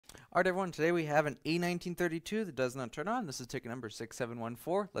Alright everyone, today we have an A1932 that does not turn on. This is ticket number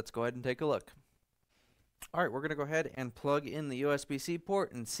 6714. Let's go ahead and take a look. Alright, we're going to go ahead and plug in the USB-C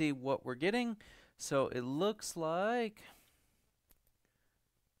port and see what we're getting. So it looks like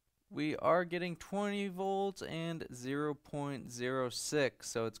we are getting 20 volts and 0.06.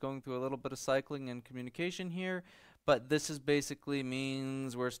 So it's going through a little bit of cycling and communication here. But this is basically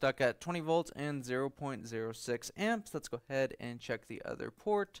means we're stuck at 20 volts and 0.06 amps. Let's go ahead and check the other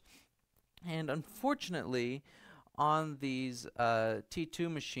port. And unfortunately, on these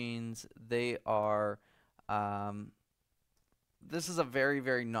T2 machines, they are, this is a very,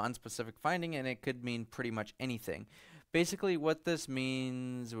 very non-specific finding, and it could mean pretty much anything. Basically, what this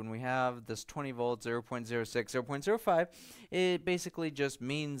means when we have this 20 volts, 0.06, 0.05, it basically just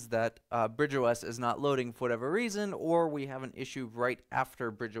means that BridgeOS is not loading for whatever reason, or we have an issue right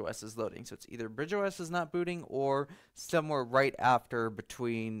after BridgeOS is loading. So it's either BridgeOS is not booting, or somewhere right after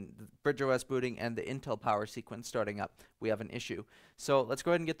between BridgeOS booting and the Intel power sequence starting up, we have an issue. So let's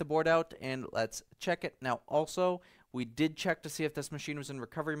go ahead and get the board out and let's check it. Now also, we did check to see if this machine was in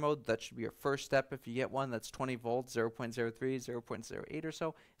recovery mode. That should be your first step if you get one that's 20 volts, 0.03, 0.08 or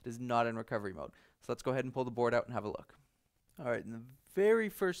so. It is not in recovery mode. So let's go ahead and pull the board out and have a look. Alright, and the very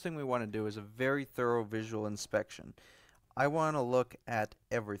first thing we want to do is a very thorough visual inspection. I want to look at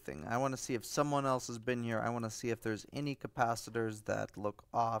everything. I want to see if someone else has been here. I want to see if there's any capacitors that look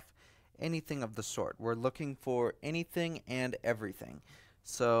off, anything of the sort. We're looking for anything and everything.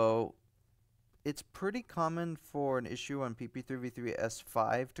 So it's pretty common for an issue on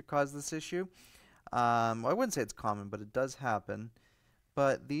PP3v3S5 to cause this issue. I wouldn't say it's common, but it does happen.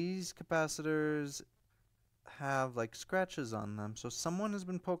 But these capacitors have like scratches on them, so someone has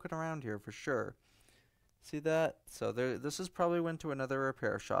been poking around here for sure. See that? So this is probably went to another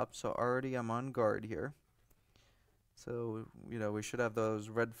repair shop, so already I'm on guard here. So, you know, we should have those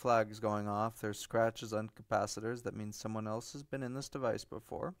red flags going off. There's scratches on capacitors. That means someone else has been in this device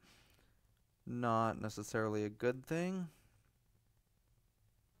before. Not necessarily a good thing.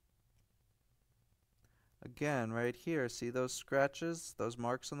 Again, right here, see those scratches, those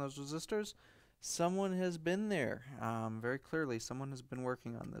marks on those resistors? Someone has been there. Very clearly, someone has been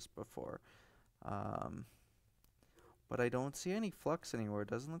working on this before. But I don't see any flux anywhere. It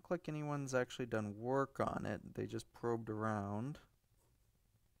doesn't look like anyone's actually done work on it. They just probed around.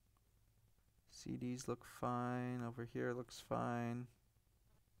 CDs look fine. Over here looks fine.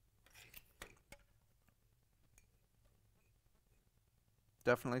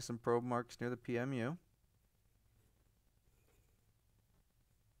 Definitely some probe marks near the PMU.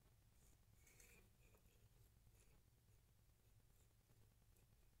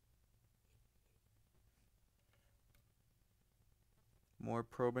 More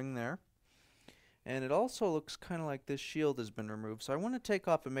probing there. And it also looks kind of like this shield has been removed. So I want to take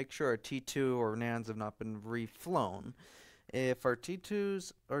off and make sure our T2 or NANDs have not been reflown. If our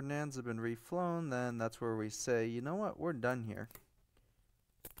T2s or NANDs have been reflown, then that's where we say, you know what, we're done here.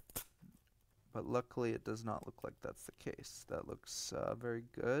 But luckily it does not look like that's the case. That looks very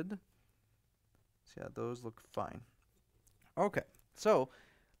good. So yeah, those look fine. Okay, so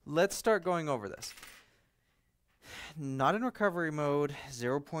let's start going over this. Not in recovery mode,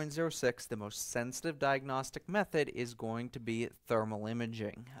 0.06, the most sensitive diagnostic method is going to be thermal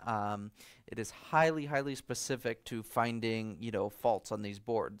imaging. It is highly, highly specific to finding, you know, faults on these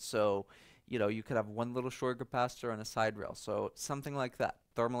boards. So, you know, you could have one little short capacitor on a side rail. So something like that.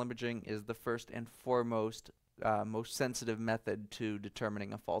 Thermal imaging is the first and foremost, most sensitive method to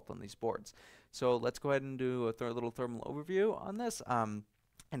determining a fault on these boards. So let's go ahead and do a little thermal overview on this. And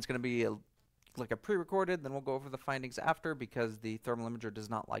it's going to be like a pre-recorded, then we'll go over the findings after because the thermal imager does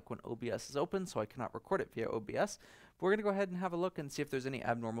not like when OBS is open, so I cannot record it via OBS. But we're going to go ahead and have a look and see if there's any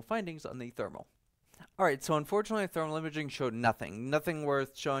abnormal findings on the thermal. Alright, so unfortunately thermal imaging showed nothing. Nothing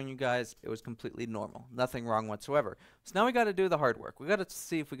worth showing you guys. It was completely normal. Nothing wrong whatsoever. So now we got to do the hard work. We got to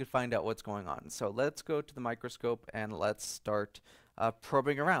see if we could find out what's going on. So let's go to the microscope and let's start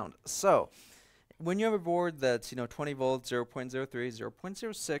probing around. So when you have a board that's, you know, 20 volts, 0.03,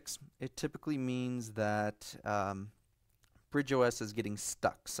 0.06, it typically means that BridgeOS is getting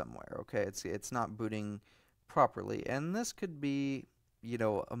stuck somewhere. Okay, it's not booting properly, and this could be, you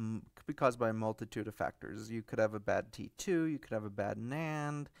know, could be caused by a multitude of factors. You could have a bad T2, you could have a bad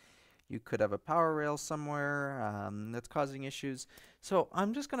NAND, you could have a power rail somewhere that's causing issues. So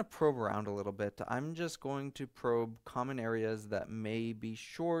I'm just going to probe around a little bit. I'm just going to probe common areas that may be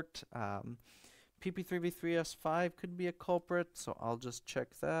short. PP3v3S5 could be a culprit, so I'll just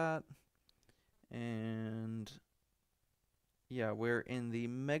check that. And yeah, we're in the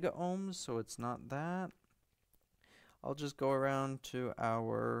mega ohms, so it's not that. I'll just go around to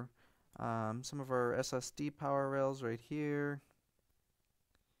our Some of our SSD power rails right here.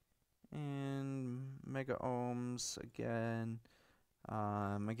 And mega ohms again.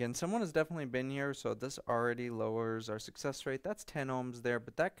 Again, someone has definitely been here, so this already lowers our success rate. That's 10 ohms there,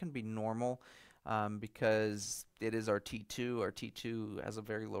 but that can be normal because it is our T2. Our T2 has a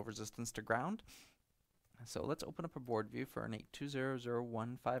very low resistance to ground. So let's open up a board view for an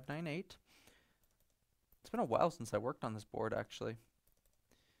 8200158. It's been a while since I worked on this board, actually.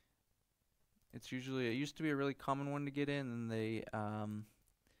 It used to be a really common one to get in, and they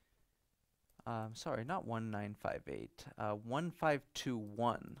sorry, not 1958,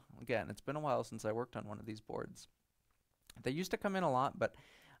 1521. Again, it's been a while since I worked on one of these boards. They used to come in a lot, but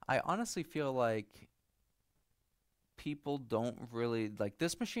I honestly feel like people don't really, like,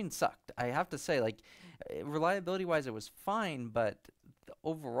 this machine sucked. I have to say, like, reliability-wise, it was fine, but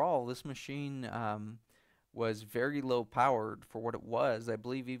overall, this machine was very low powered for what it was. I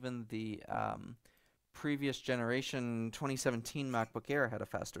believe even the previous generation 2017 MacBook Air had a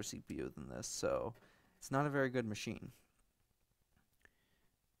faster CPU than this, so it's not a very good machine.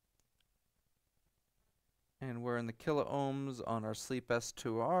 And we're in the kilo ohms on our Sleep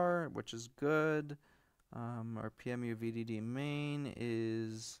S2R, which is good. Our PMU VDD main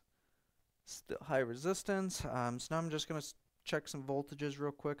is still high resistance. So now I'm just going to check some voltages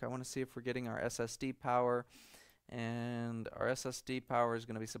real quick. I want to see if we're getting our SSD power. And our SSD power is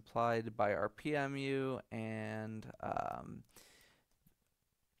going to be supplied by our PMU and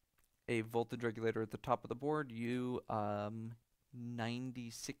a voltage regulator at the top of the board,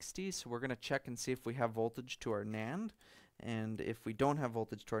 U9060. So we're going to check and see if we have voltage to our NAND. And if we don't have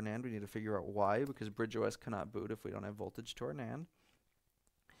voltage to our NAND, we need to figure out why, because BridgeOS cannot boot if we don't have voltage to our NAND.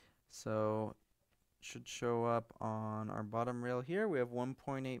 So it should show up on our bottom rail here. We have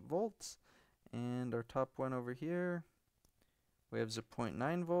 1.8 volts. And our top one over here, we have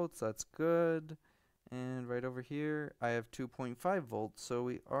 0.9 volts, that's good. And right over here, I have 2.5 volts, so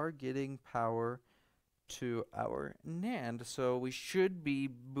we are getting power to our NAND. So we should be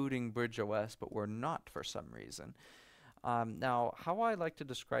booting BridgeOS, but we're not for some reason. Now, how I like to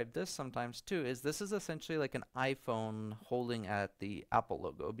describe this sometimes too is this is essentially like an iPhone holding at the Apple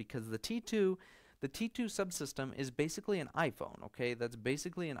logo, because the T2 subsystem is basically an iPhone, okay? That's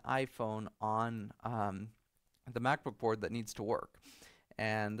basically an iPhone on the MacBook board that needs to work.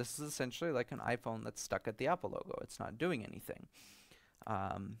 And this is essentially like an iPhone that's stuck at the Apple logo. It's not doing anything.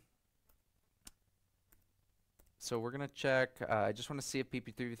 So we're going to check. I just want to see if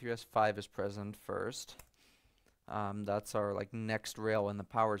PP3v3S5 is present first. That's our like next rail in the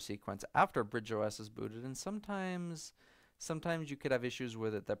power sequence after BridgeOS is booted. And sometimes you could have issues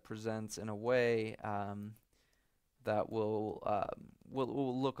with it that presents in a way that will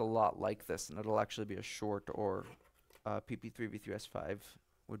look a lot like this, and it'll actually be a short, or PP3v3S5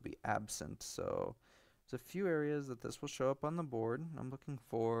 would be absent. So there's a few areas that this will show up on the board. I'm looking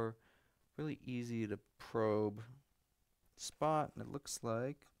for really easy to probe spot, and it looks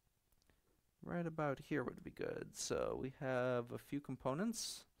like right about here would be good. So we have a few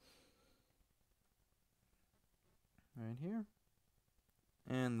components right here,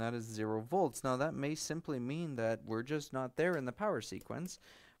 and that is 0 volts. Now that may simply mean that we're just not there in the power sequence,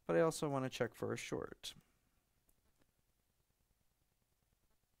 but I also want to check for a short.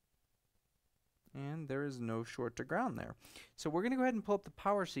 And there is no short to ground there. So we're going to go ahead and pull up the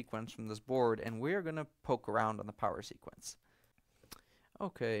power sequence from this board, and we're going to poke around on the power sequence.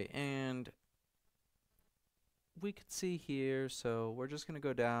 Okay, and we could see here, so we're just going to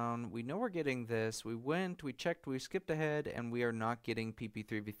go down. We know we're getting this. We checked, we skipped ahead, and we are not getting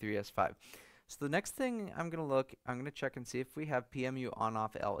PP3v3S5. So the next thing I'm going to check and see if we have PMU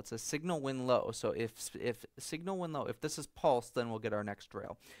on-off L. It's a signal when low. So if signal when low, if this is pulsed, then we'll get our next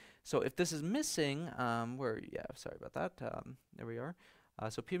rail. So if this is missing, sorry about that. There we are.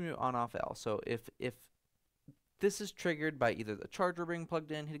 So PMU on-off L. So if this is triggered by either the charger being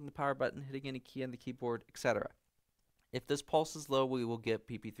plugged in, hitting the power button, hitting any key on the keyboard, etc. If this pulse is low, we will get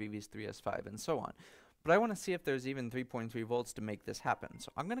PP3v3S5 and so on. But I want to see if there's even 3.3 volts to make this happen. So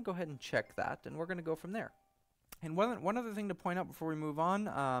I'm going to go ahead and check that, and we're going to go from there. And one other thing to point out before we move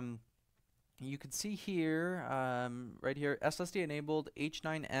on, you can see here, right here, SSD enabled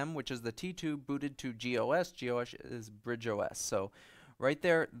H9M, which is the T2 booted to GOS. GOS is BridgeOS. So right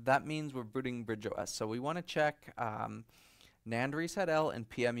there, that means we're booting BridgeOS. So we want to check NAND reset L and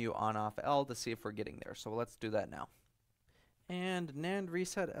PMU on-off L to see if we're getting there. So let's do that now. And NAND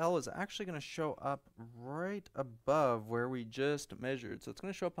reset L is actually going to show up right above where we just measured. So it's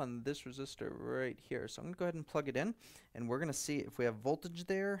going to show up on this resistor right here. So I'm going to go ahead and plug it in, and we're going to see if we have voltage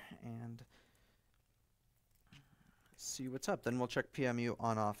there. And see what's up. Then we'll check PMU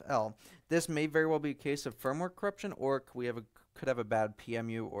on off L. This may very well be a case of firmware corruption, or could have a bad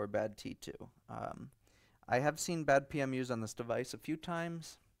PMU or bad T2. I have seen bad PMUs on this device a few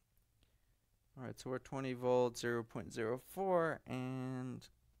times. Alright, so we're 20 volts, 0.04, and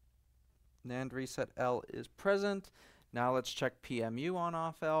NAND reset L is present. Now let's check PMU on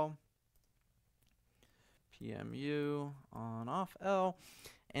off L. PMU on off L.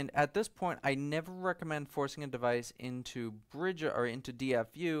 And at this point, I never recommend forcing a device into bridge or into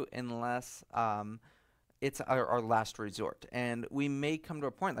DFU unless it's our last resort. And we may come to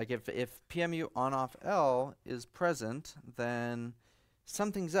a point, like if PMU on off L is present, then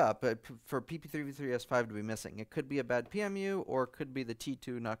something's up. For PP3V3S5 to be missing, it could be a bad PMU, or it could be the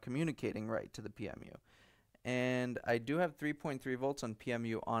T2 not communicating right to the PMU. And I do have 3.3 volts on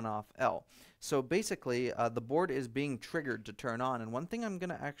PMU on off L. So basically, the board is being triggered to turn on. And one thing I'm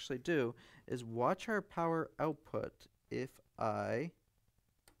going to actually do is watch our power output if I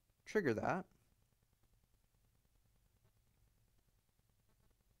trigger that.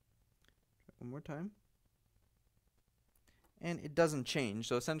 One more time. And it doesn't change.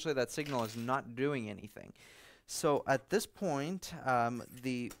 So essentially that signal is not doing anything. So at this point,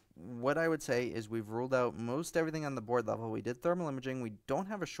 what I would say is we've ruled out most everything on the board level. We did thermal imaging. We don't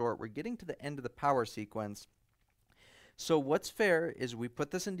have a short. We're getting to the end of the power sequence. So what's fair is we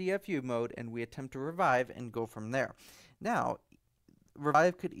put this in DFU mode and we attempt to revive and go from there. Now,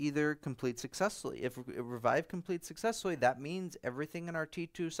 revive could either complete successfully. If revive completes successfully, that means everything in our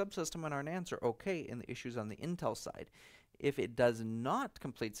T2 subsystem and our NANDs are okay, and the issues on the Intel side. If it does not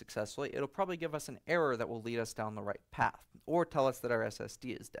complete successfully, it'll probably give us an error that will lead us down the right path, or tell us that our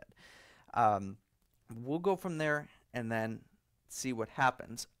SSD is dead. We'll go from there and then see what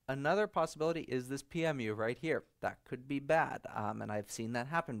happens. Another possibility is this PMU right here. That could be bad, and I've seen that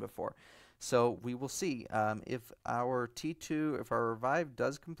happen before. So we will see if our T2, if our revive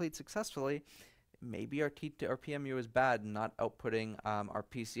does complete successfully, maybe our PMU is bad and not outputting our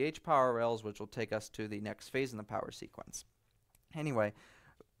PCH power rails, which will take us to the next phase in the power sequence. Anyway,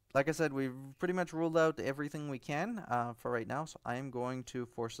 like I said, we've pretty much ruled out everything we can for right now, so I am going to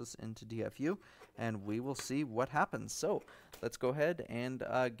force this into DFU, and we will see what happens. So let's go ahead and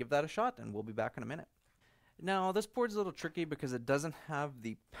give that a shot, and we'll be back in a minute. Now, this board's a little tricky because it doesn't have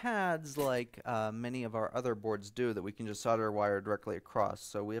the pads like many of our other boards do that we can just solder a wire directly across.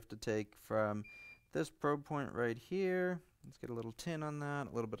 So we have to take from this probe point right here, let's get a little tin on that,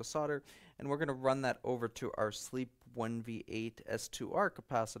 a little bit of solder, and we're going to run that over to our Sleep 1V8 S2R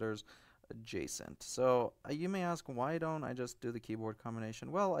capacitors adjacent. So you may ask, why don't I just do the keyboard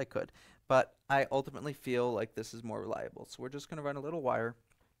combination? Well, I could, but I ultimately feel like this is more reliable. So we're just going to run a little wire.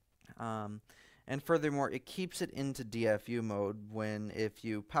 And furthermore, it keeps it into DFU mode if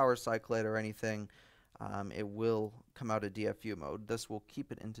you power cycle it or anything, it will come out of DFU mode. This will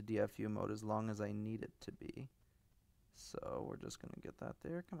keep it into DFU mode as long as I need it to be. So we're just going to get that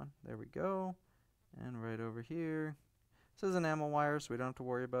there. Come on, there we go. And right over here. This is an enamel wire, so we don't have to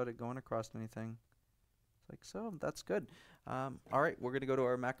worry about it going across anything. It's like so. That's good. Alright, we're going to go to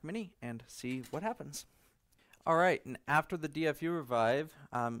our Mac Mini and see what happens. Alright, and after the DFU revive,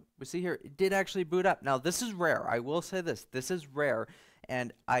 we see here, it did actually boot up. Now, this is rare. I will say this. This is rare,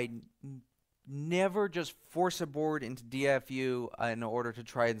 and I never just force a board into DFU in order to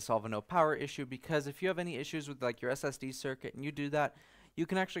try and solve a no power issue, because if you have any issues with like your SSD circuit and you do that, you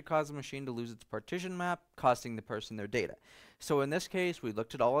can actually cause the machine to lose its partition map, costing the person their data. So in this case, we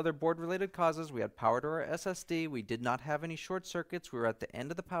looked at all other board-related causes. We had power to our SSD. We did not have any short circuits. We were at the end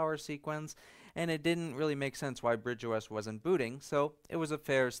of the power sequence, and it didn't really make sense why BridgeOS wasn't booting. So it was a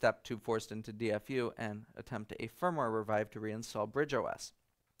fair step to force it into DFU and attempt a firmware revive to reinstall BridgeOS.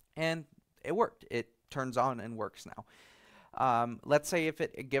 And it worked. It turns on and works now. Let's say if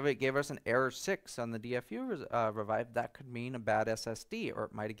it gave us an error 6 on the DFU revive, that could mean a bad SSD, or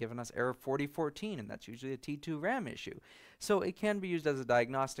it might have given us error 4014, and that's usually a T2 RAM issue. So it can be used as a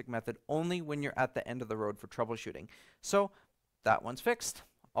diagnostic method only when you're at the end of the road for troubleshooting. So that one's fixed.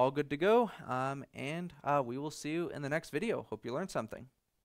 All good to go, and we will see you in the next video. Hope you learned something.